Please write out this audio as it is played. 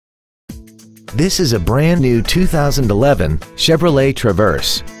This is a brand new 2011 Chevrolet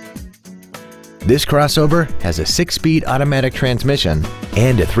Traverse. This crossover has a 6-speed automatic transmission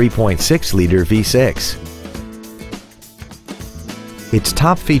and a 3.6-liter V6. Its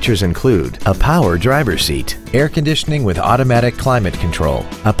top features include a power driver's seat, air conditioning with automatic climate control,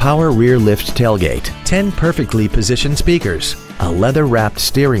 a power rear lift tailgate, 10 perfectly positioned speakers, a leather-wrapped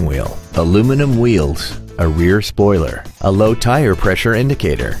steering wheel, aluminum wheels, a rear spoiler, a low tire pressure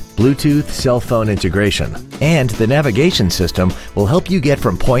indicator, Bluetooth cell phone integration, and the navigation system will help you get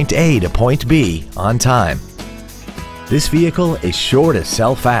from point A to point B on time. This vehicle is sure to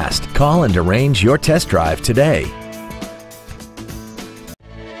sell fast. Call and arrange your test drive today.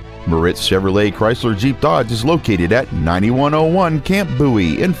 Moritz Chevrolet Chrysler Jeep Dodge is located at 9101 Camp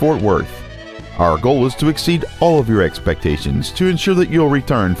Bowie in Fort Worth. Our goal is to exceed all of your expectations to ensure that you'll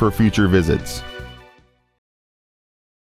return for future visits.